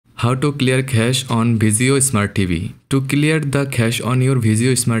How to clear cache on Vizio Smart TV. To clear the cache on your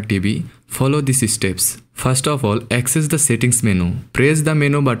Vizio Smart TV, follow these steps. First of all, access the settings menu. Press the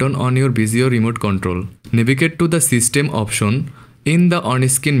menu button on your Vizio remote control. Navigate to the system option in the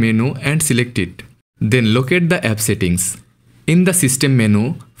on-screen menu and select it. Then locate the app settings. In the system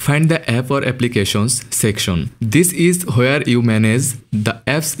menu, find the app or applications section. This is where you manage the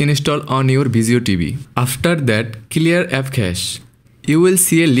apps installed on your Vizio TV. After that, clear app cache. You will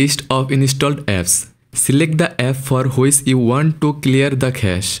see a list of installed apps. Select the app for which you want to clear the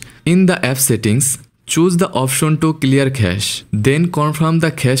cache. In the app settings, choose the option to clear cache. Then confirm the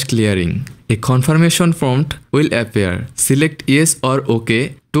cache clearing. A confirmation prompt will appear. Select yes or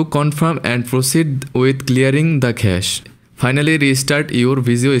OK to confirm and proceed with clearing the cache. Finally, restart your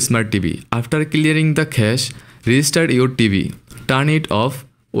Vizio Smart TV. After clearing the cache, restart your TV. Turn it off,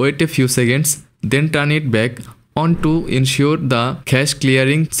 wait a few seconds, then turn it back on to ensure the cache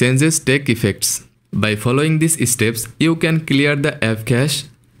clearing changes take effects. By following these steps, you can clear the app cache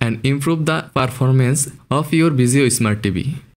and improve the performance of your Vizio Smart TV.